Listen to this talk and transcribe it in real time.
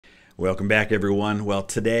Welcome back, everyone. Well,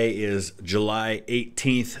 today is July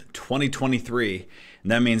 18th, 2023,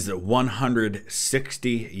 and that means that 160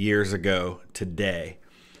 years ago today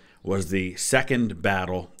was the second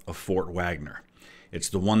battle of Fort Wagner. It's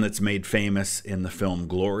the one that's made famous in the film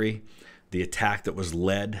Glory, the attack that was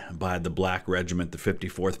led by the Black Regiment, the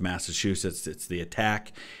 54th Massachusetts. It's the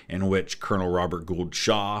attack in which Colonel Robert Gould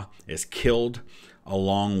Shaw is killed,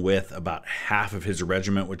 along with about half of his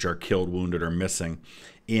regiment, which are killed, wounded, or missing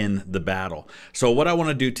in the battle. So what I want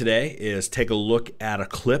to do today is take a look at a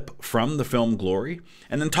clip from the film Glory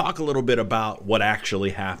and then talk a little bit about what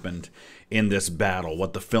actually happened in this battle,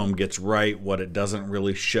 what the film gets right, what it doesn't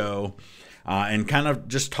really show, and kind of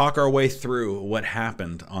just talk our way through what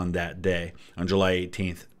happened on that day, on July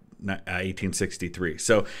 18th, 1863.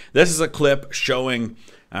 So this is a clip showing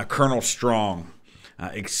Colonel Strong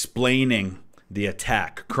explaining the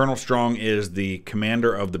attack. Colonel Strong is the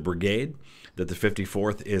commander of the brigade that the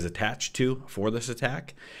 54th is attached to for this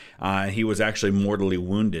attack. He was actually mortally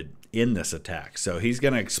wounded in this attack. So he's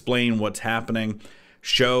going to explain what's happening,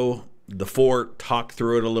 show the fort, talk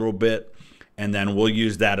through it a little bit, and then we'll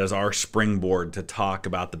use that as our springboard to talk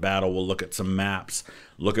about the battle. We'll look at some maps,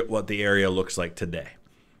 look at what the area looks like today.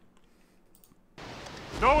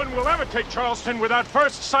 No one will ever take Charleston without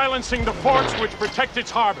first silencing the forts which protect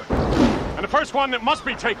its harbor. And the first one that must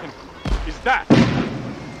be taken is that,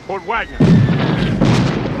 Fort Wagner.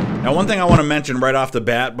 Now, one thing I want to mention right off the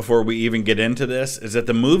bat before we even get into this is that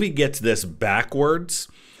the movie gets this backwards.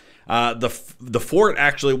 The fort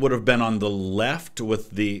actually would have been on the left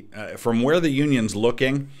with the, from where the Union's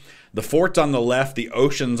looking, the fort's on the left, the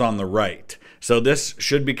ocean's on the right. So this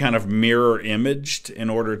should be kind of mirror imaged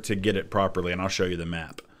in order to get it properly, and I'll show you the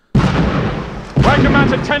map. Wagner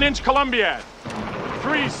mounts a 10-inch Columbiad,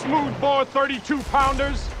 3 smoothbore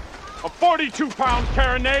 32-pounders, a 42-pound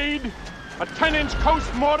carronade, a 10-inch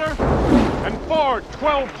coast mortar, and 4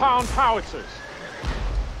 12-pound howitzers,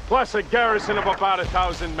 plus a garrison of about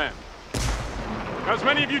 1,000 men. As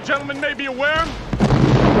many of you gentlemen may be aware,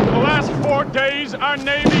 for the last 4 days, our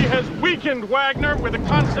Navy has weakened Wagner with a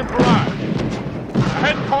constant barrage. Our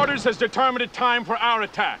headquarters has determined a time for our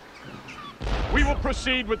attack. We will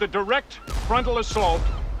proceed with a direct frontal assault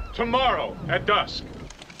tomorrow at dusk.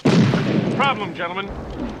 The problem, gentlemen,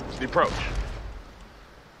 is the approach.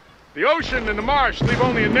 The ocean and the marsh leave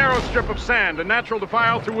only a narrow strip of sand, a natural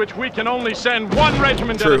defile through which we can only send 1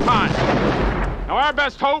 regiment at a time. Now, our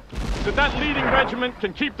best hope is that that leading regiment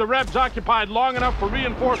can keep the Rebs occupied long enough for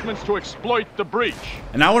reinforcements to exploit the breach.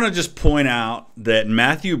 And I want to just point out that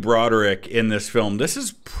Matthew Broderick in this film, this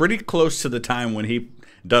is pretty close to the time when he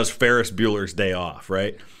does Ferris Bueller's Day Off,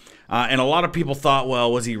 right? And a lot of people thought, well,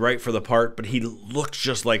 was he right for the part? But he looks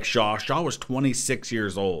just like Shaw. Shaw was 26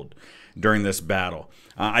 years old during this battle.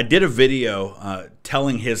 I did a video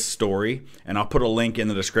telling his story, and I'll put a link in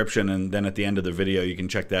the description, and then at the end of the video you can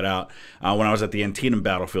check that out. When I was at the Antietam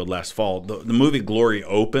battlefield last fall, the movie Glory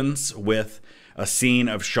opens with a scene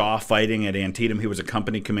of Shaw fighting at Antietam. He was a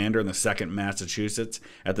company commander in the 2nd Massachusetts.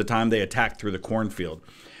 At the time, they attacked through the cornfield.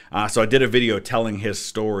 So I did a video telling his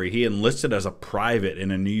story. He enlisted as a private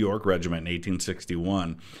in a New York regiment in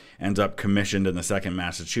 1861, ends up commissioned in the 2nd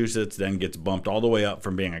Massachusetts, then gets bumped all the way up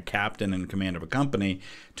from being a captain in command of a company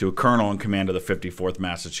to a colonel in command of the 54th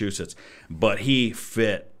Massachusetts. But he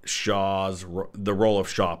fit the role of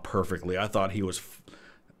Shaw perfectly. I thought he was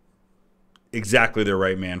exactly the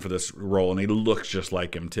right man for this role, and he looks just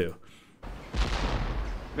like him too.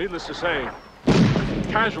 Needless to say,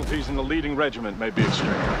 casualties in the leading regiment may be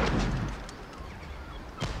extreme.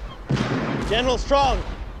 General Strong,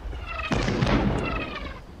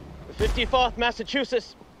 the 54th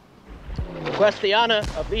Massachusetts requests the honor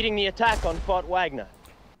of leading the attack on Fort Wagner.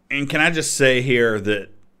 And can I just say here that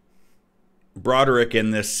Broderick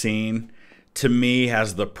in this scene, to me,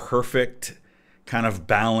 has the perfect kind of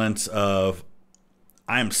balance of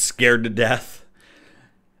I'm scared to death,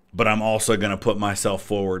 but I'm also going to put myself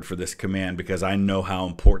forward for this command because I know how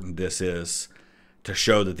important this is to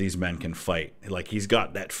show that these men can fight. Like, he's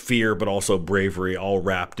got that fear but also bravery all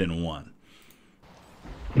wrapped in one.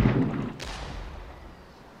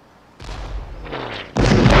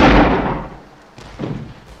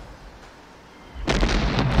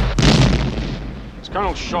 It's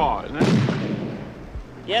Colonel Shaw, isn't it?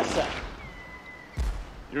 Yes, sir.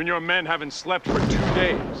 You and your men haven't slept for 2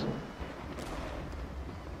 days.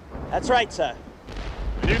 That's right, sir.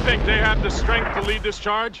 And you think they have the strength to lead this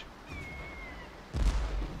charge?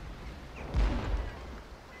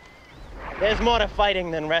 There's more to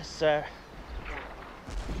fighting than rest, sir.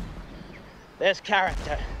 There's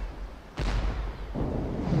character.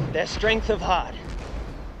 There's strength of heart.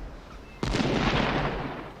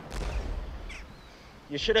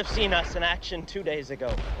 You should have seen us in action 2 days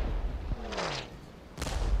ago.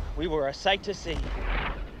 We were a sight to see.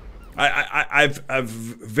 I've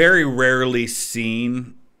very rarely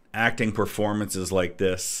seen acting performances like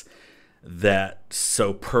this that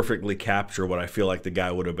so perfectly capture what I feel like the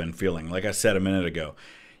guy would have been feeling. Like I said a minute ago,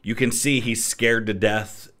 you can see he's scared to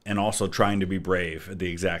death and also trying to be brave at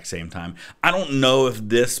the exact same time. I don't know if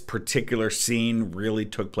this particular scene really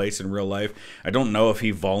took place in real life. I don't know if he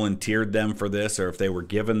volunteered them for this or if they were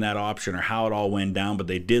given that option or how it all went down, but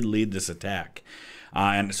they did lead this attack.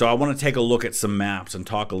 And so I want to take a look at some maps and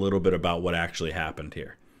talk a little bit about what actually happened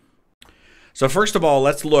here. So first of all,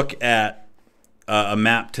 let's look at a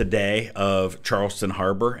map today of Charleston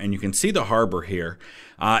Harbor, and you can see the harbor here.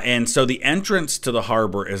 And so the entrance to the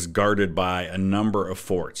harbor is guarded by a number of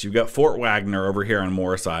forts. You've got Fort Wagner over here on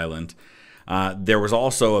Morris Island. There was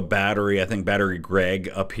also a battery, I think Battery Gregg,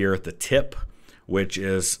 up here at the tip, which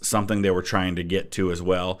is something they were trying to get to as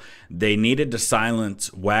well. They needed to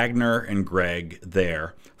silence Wagner and Gregg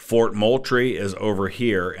there. Fort Moultrie is over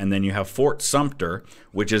here, and then you have Fort Sumter,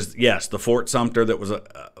 which is, yes, the Fort Sumter that was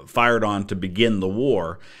fired on to begin the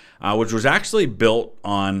war, which was actually built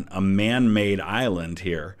on a man-made island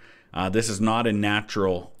here. This is not a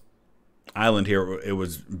natural island here. It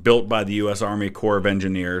was built by the U.S. Army Corps of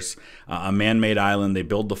Engineers, a man-made island. They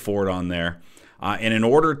built the fort on there. And in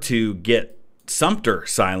order to get Sumter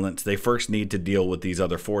silenced, they first need to deal with these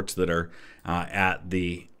other forts that are at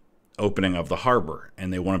the opening of the harbor,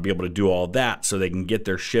 and they want to be able to do all that so they can get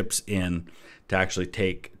their ships in to actually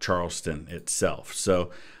take Charleston itself. So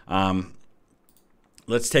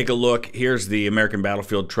let's take a look. Here's the American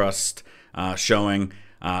Battlefield Trust showing.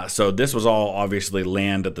 So this was all obviously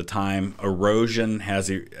land at the time. Erosion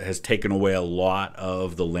has taken away a lot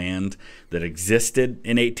of the land that existed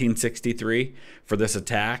in 1863 for this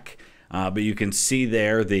attack. But you can see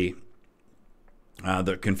there the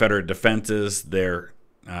Confederate defenses, their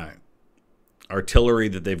artillery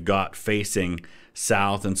that they've got facing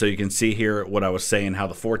south. And so you can see here what I was saying, how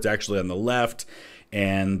the fort's actually on the left,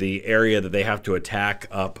 and the area that they have to attack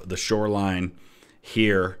up the shoreline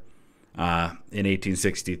here in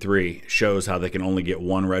 1863 shows how they can only get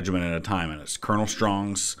one regiment at a time. And it's Colonel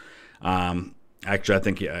Strong's, actually I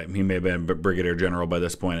think he may have been a brigadier general by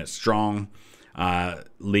this point. It's Strong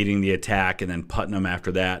leading the attack, and then Putnam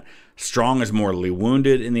after that. Strong is mortally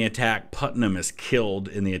wounded in the attack. Putnam is killed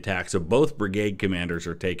in the attack. So both brigade commanders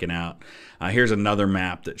are taken out. Here's another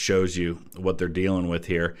map that shows you what they're dealing with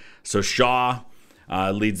here. So Shaw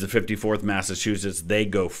leads the 54th Massachusetts. They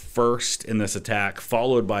go first in this attack,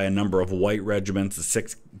 followed by a number of white regiments, the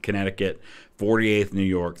 6th Connecticut, 48th New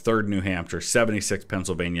York, 3rd New Hampshire, 76th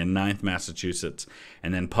Pennsylvania, 9th Massachusetts,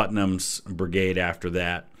 and then Putnam's brigade after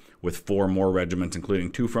that, with 4 more regiments,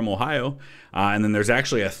 including 2 from Ohio. And then there's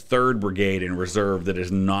actually a 3rd brigade in reserve that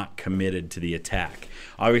is not committed to the attack.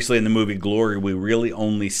 Obviously, in the movie Glory, we really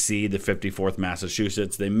only see the 54th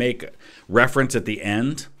Massachusetts. They make reference at the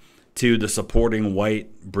end to the supporting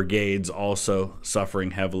white brigades also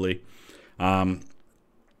suffering heavily.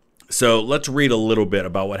 So let's read a little bit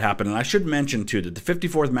about what happened. And I should mention, too, that the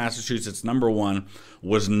 54th Massachusetts, #1,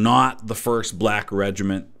 was not the first black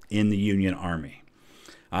regiment in the Union Army.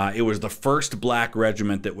 It was the first black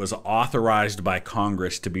regiment that was authorized by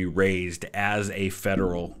Congress to be raised as a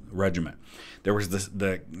federal regiment. There was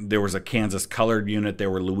there was a Kansas colored unit, there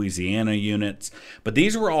were Louisiana units, but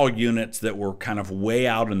these were all units that were kind of way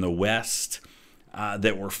out in the West,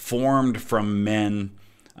 that were formed from men,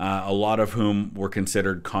 a lot of whom were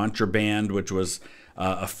considered contraband, which was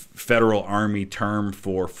a federal army term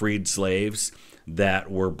for freed slaves that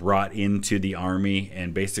were brought into the army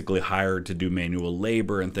and basically hired to do manual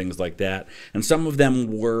labor and things like that. And some of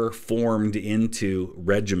them were formed into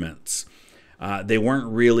regiments. They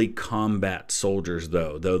weren't really combat soldiers,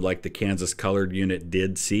 though like the Kansas Colored Unit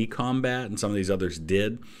did see combat and some of these others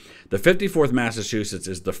did. The 54th Massachusetts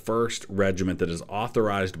is the first regiment that is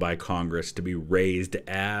authorized by Congress to be raised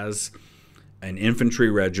as an infantry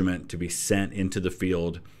regiment to be sent into the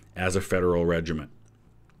field as a federal regiment.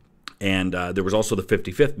 And there was also the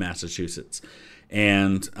 55th Massachusetts.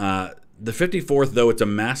 And the 54th, though it's a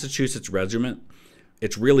Massachusetts regiment,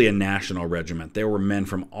 it's really a national regiment. There were men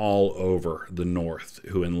from all over the North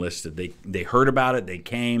who enlisted. They heard about it. They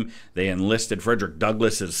came. They enlisted. Frederick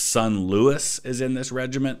Douglass's son, Lewis, is in this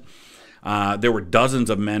regiment. There were dozens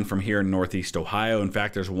of men from here in Northeast Ohio. In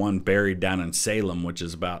fact, there's one buried down in Salem, which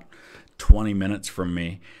is about 20 minutes from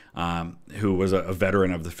me, who was a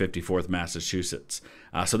veteran of the 54th Massachusetts.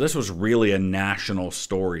 So this was really a national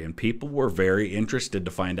story, and people were very interested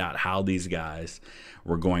to find out how these guys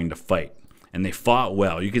were going to fight. And they fought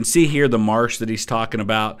well. You can see here the march that he's talking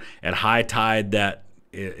about. At high tide, that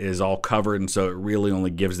is all covered, and so it really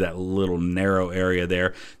only gives that little narrow area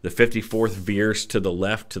there. The 54th veers to the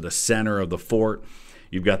left to the center of the fort.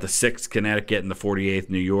 You've got the 6th Connecticut and the 48th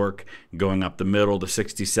New York going up the middle. The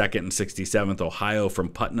 62nd and 67th Ohio from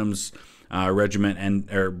Putnam's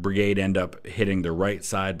regiment or brigade end up hitting the right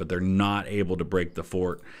side, but they're not able to break the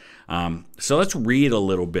fort. So let's read a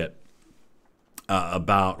little bit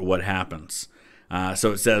about what happens.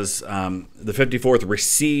 So it says the 54th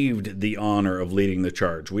received the honor of leading the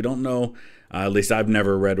charge. We don't know, at least I've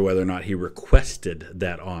never read whether or not he requested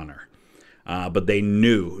that honor. But they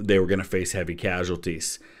knew they were going to face heavy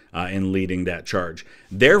casualties in leading that charge.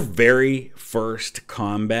 Their very first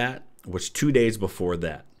combat was 2 days before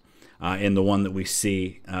that, in the one that we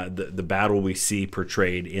see, the battle we see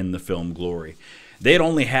portrayed in the film Glory. They had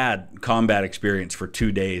only had combat experience for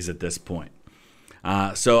 2 days at this point.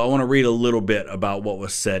 So I want to read a little bit about what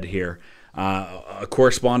was said here. A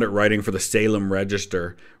correspondent writing for the Salem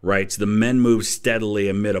Register writes, "The men moved steadily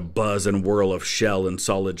amid a buzz and whirl of shell and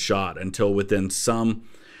solid shot until within some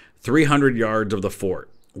 300 yards of the fort.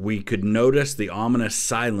 We could notice the ominous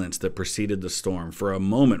silence that preceded the storm. For a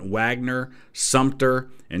moment, Wagner, Sumter,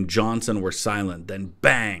 and Johnson were silent. Then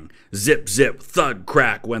bang, zip, zip, thud,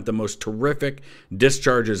 crack went the most terrific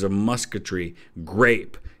discharges of musketry,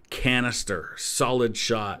 grape, canister, solid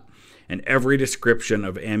shot, and every description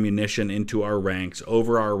of ammunition into our ranks,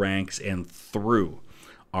 over our ranks, and through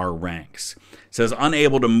our ranks." It says,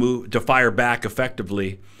 unable to fire back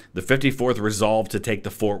effectively, the 54th resolved to take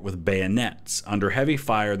the fort with bayonets. Under heavy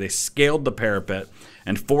fire, they scaled the parapet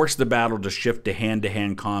and forced the battle to shift to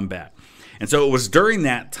hand-to-hand combat. And so it was during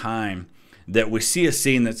that time that we see a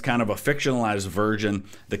scene that's kind of a fictionalized version.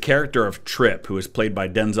 The character of Trip, who is played by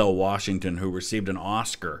Denzel Washington, who received an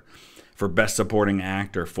Oscar for Best Supporting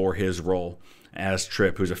Actor for his role as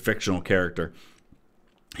Trip, who's a fictional character.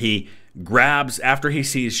 He grabs, after he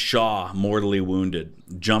sees Shaw mortally wounded,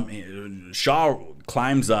 Shaw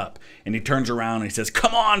climbs up and he turns around and he says,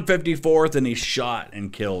 "Come on, 54th," and he's shot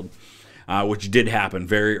and killed, which did happen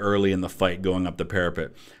very early in the fight going up the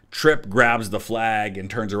parapet. Tripp grabs the flag and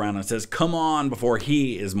turns around and says, "Come on," before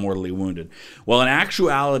he is mortally wounded. Well, in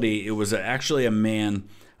actuality, it was actually a man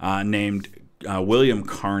named William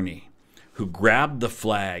Carney who grabbed the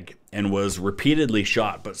flag and was repeatedly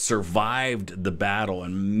shot but survived the battle.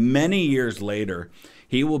 And many years later,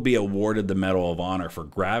 he will be awarded the Medal of Honor for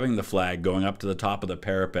grabbing the flag, going up to the top of the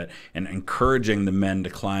parapet, and encouraging the men to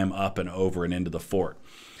climb up and over and into the fort.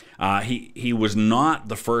 He was not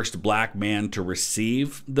the first black man to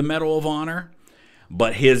receive the Medal of Honor,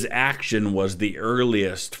 but his action was the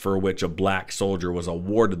earliest for which a black soldier was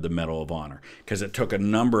awarded the Medal of Honor, because it took a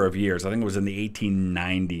number of years. I think it was in the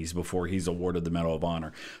 1890s before he's awarded the Medal of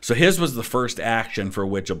Honor. So his was the first action for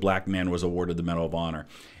which a black man was awarded the Medal of Honor.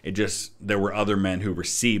 There were other men who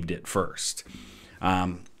received it first.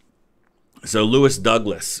 So Lewis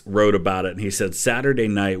Douglas wrote about it, and he said, "Saturday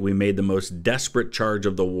night we made the most desperate charge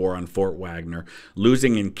of the war on Fort Wagner,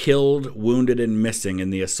 losing in killed, wounded, and missing in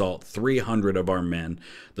the assault 300 of our men.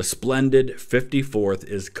 The splendid 54th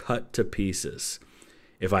is cut to pieces.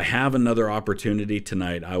 If I have another opportunity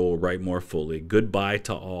tonight, I will write more fully. Goodbye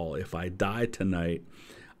to all. If I die tonight,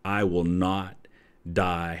 I will not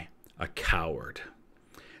die a coward."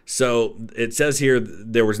 So it says here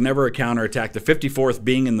there was never a counterattack. The 54th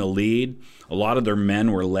being in the lead, a lot of their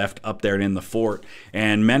men were left up there in the fort.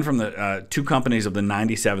 And men from the two companies of the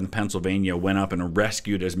 97th Pennsylvania went up and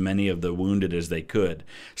rescued as many of the wounded as they could.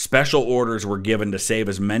 Special orders were given to save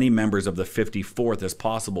as many members of the 54th as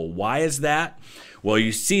possible. Why is that? Well,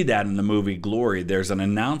 you see that in the movie Glory. There's an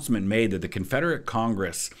announcement made that the Confederate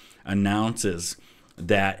Congress announces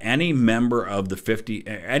that any member of the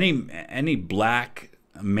any black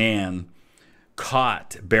man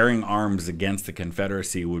caught bearing arms against the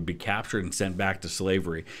Confederacy would be captured and sent back to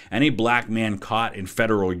slavery. Any black man caught in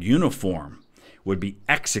federal uniform would be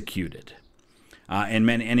executed. And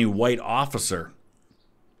any white officer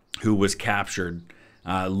who was captured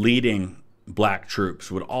leading black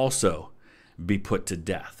troops would also be put to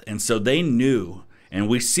death. And so they knew, and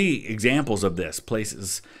we see examples of this,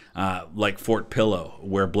 places like Fort Pillow,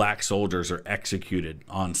 where black soldiers are executed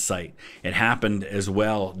on sight. It happened as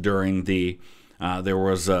well during there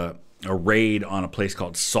was a raid on a place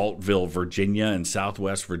called Saltville, Virginia, in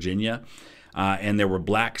southwest Virginia, and there were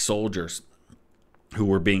black soldiers who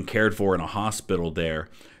were being cared for in a hospital there,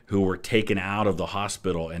 who were taken out of the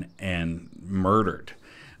hospital and murdered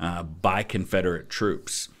by Confederate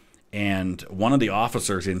troops. And one of the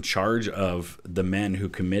officers in charge of the men who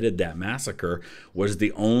committed that massacre was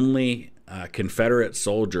the only Confederate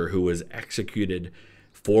soldier who was executed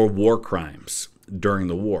for war crimes during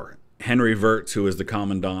the war. Henry Wirtz, who was the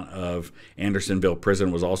commandant of Andersonville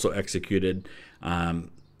Prison, was also executed.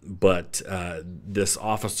 But this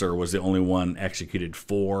officer was the only one executed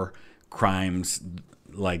for crimes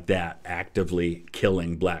like that, actively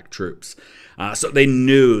killing black troops. So they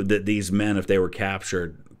knew that these men, if they were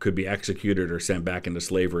captured, could be executed or sent back into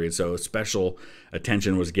slavery. And so special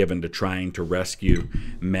attention was given to trying to rescue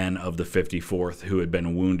men of the 54th who had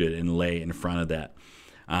been wounded and lay in front of that.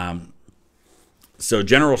 So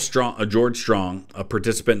General George Strong, a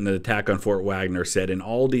participant in the attack on Fort Wagner, said, in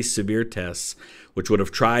all these severe tests, which would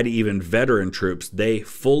have tried even veteran troops, they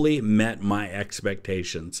fully met my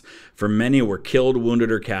expectations, for many were killed,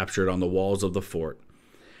 wounded, or captured on the walls of the fort.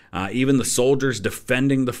 Even the soldiers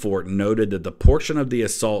defending the fort noted that the portion of the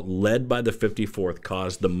assault led by the 54th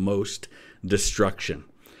caused the most destruction.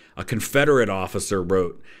 A Confederate officer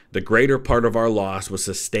wrote, the greater part of our loss was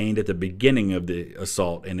sustained at the beginning of the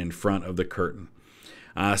assault and in front of the curtain.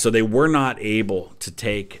 So they were not able to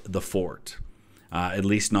take the fort, at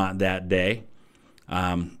least not that day.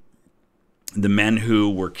 The men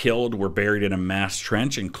who were killed were buried in a mass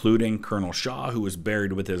trench, including Colonel Shaw, who was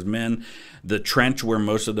buried with his men. The trench where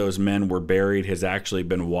most of those men were buried has actually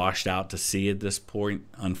been washed out to sea at this point,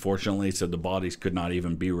 unfortunately, so the bodies could not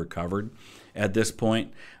even be recovered at this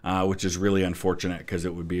point, which is really unfortunate because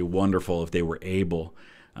it would be wonderful if they were able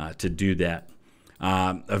to do that.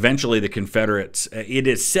 Eventually, the Confederates, it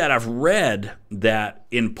is said, I've read that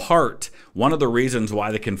in part, one of the reasons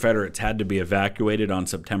why the Confederates had to be evacuated on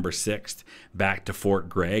September 6th back to Fort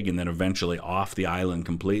Gregg and then eventually off the island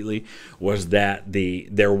completely was that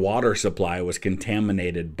their water supply was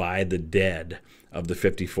contaminated by the dead of the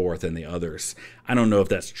 54th and the others. I don't know if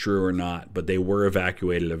that's true or not, but they were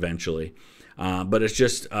evacuated eventually. But it's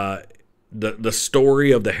just... The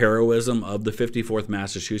story of the heroism of the 54th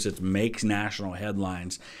Massachusetts makes national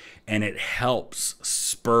headlines, and it helps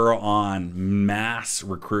spur on mass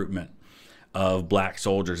recruitment of black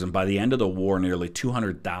soldiers. And by the end of the war, nearly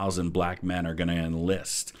 200,000 black men are going to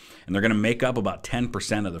enlist, and they're going to make up about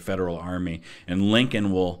 10% of the Federal Army. And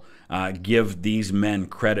Lincoln will give these men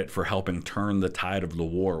credit for helping turn the tide of the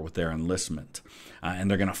war with their enlistment. And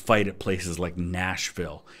they're going to fight at places like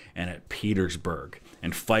Nashville and at Petersburg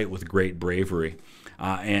and fight with great bravery.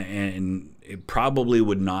 And it probably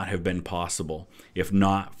would not have been possible if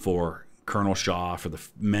not for Colonel Shaw, for the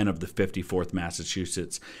men of the 54th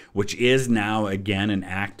Massachusetts, which is now, again, an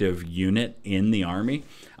active unit in the Army.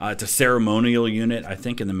 It's a ceremonial unit, I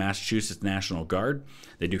think, in the Massachusetts National Guard.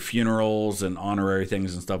 They do funerals and honorary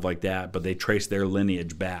things and stuff like that, but they trace their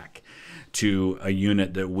lineage back to a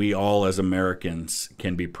unit that we all as Americans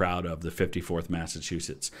can be proud of, the 54th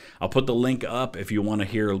Massachusetts. I'll put the link up if you want to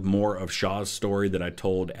hear more of Shaw's story that I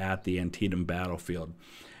told at the Antietam battlefield.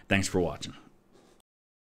 Thanks for watching.